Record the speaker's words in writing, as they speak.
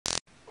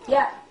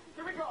Yeah.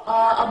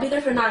 I'll be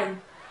there for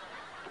 9.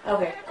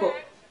 Okay, cool.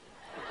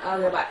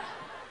 Okay, bye.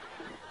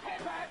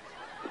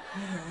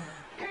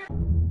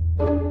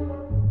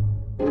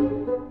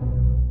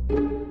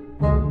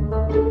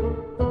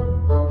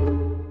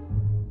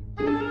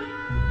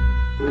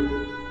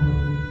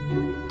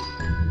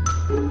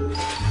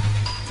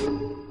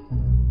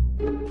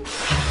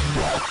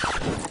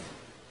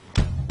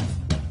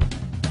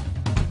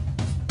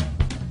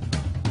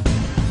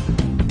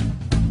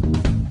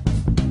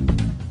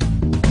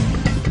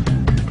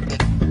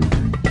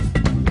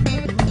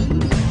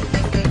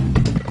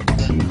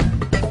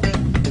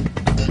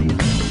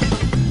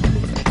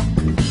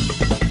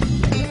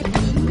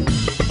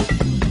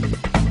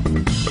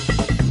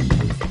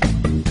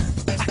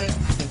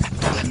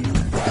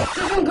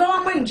 Girl,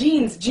 I'm wearing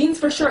jeans. Jeans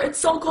for sure. It's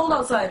so cold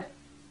outside.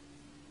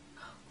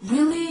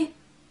 Really?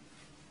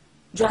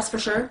 Dress for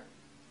sure?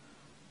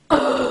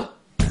 Ugh.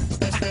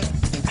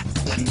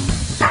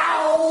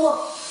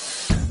 Ow!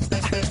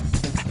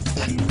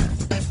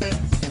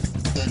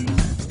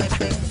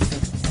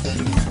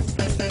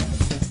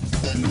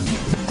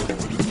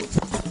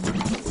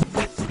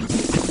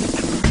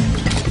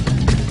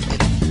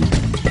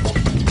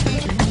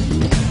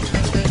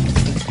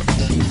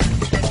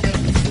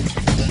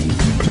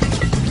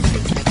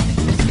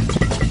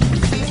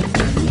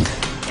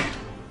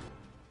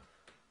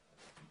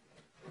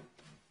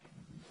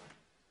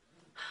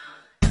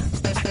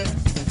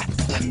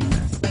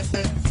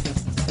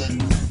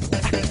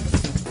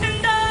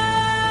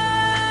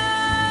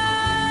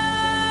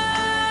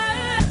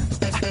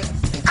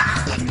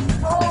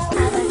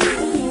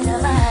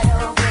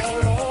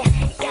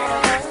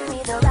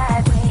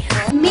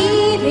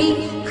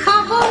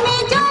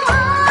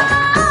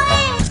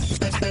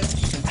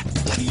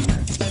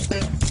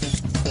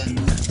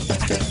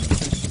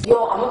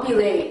 Yo, I'm gonna be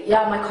late.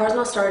 Yeah, my car's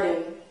not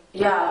starting.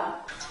 Yeah.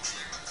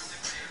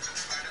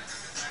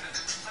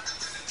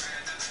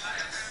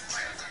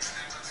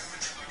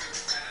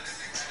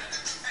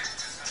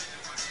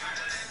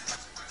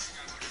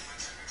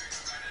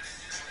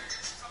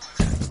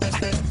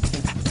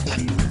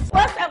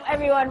 What's up,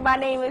 everyone? My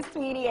name is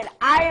Tweety, and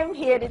I am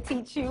here to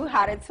teach you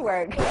how to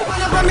twerk.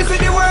 Wanna promise with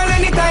the world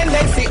anytime,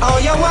 let's see all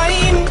your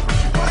wine.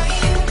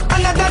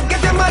 And that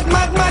get you mad,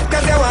 mad, mad,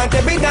 cause you want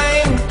every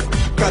time.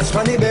 Catch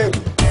funny, babe.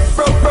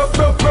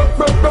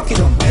 Broke it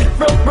up.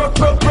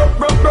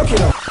 Broke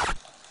it up.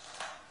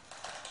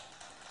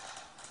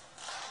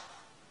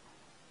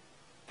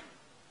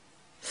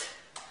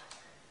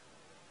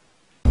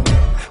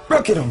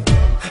 Broke it on,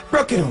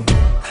 broke it on,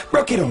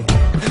 broke it on,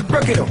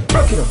 broke it on,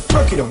 broke it on,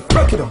 broke it on,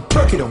 broke it on,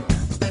 broke it on.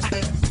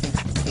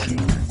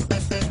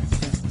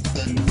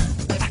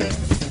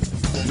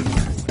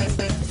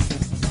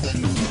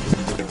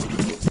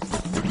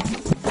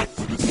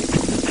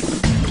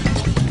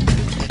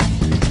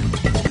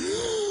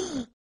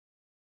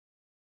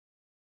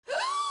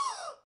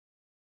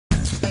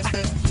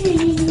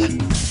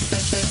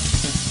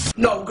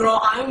 No, girl,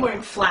 I'm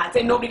wearing flats.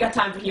 Ain't nobody got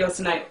time for heels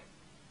tonight.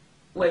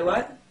 Wait,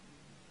 what?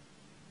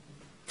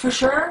 For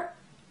sure?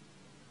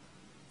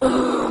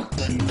 Ugh.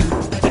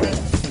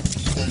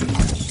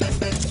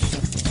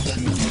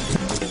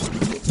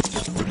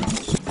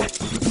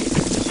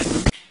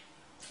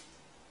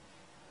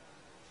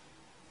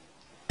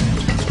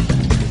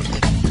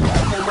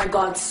 Oh my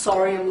god,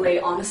 sorry I'm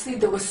late. Honestly,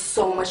 there was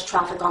so much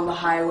traffic on the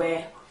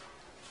highway.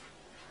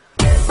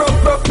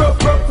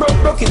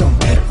 Broke it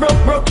on,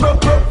 broke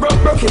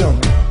it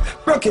on,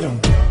 broke it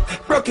on,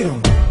 broke it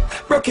on,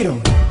 broke it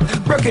on,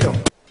 broke it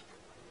on.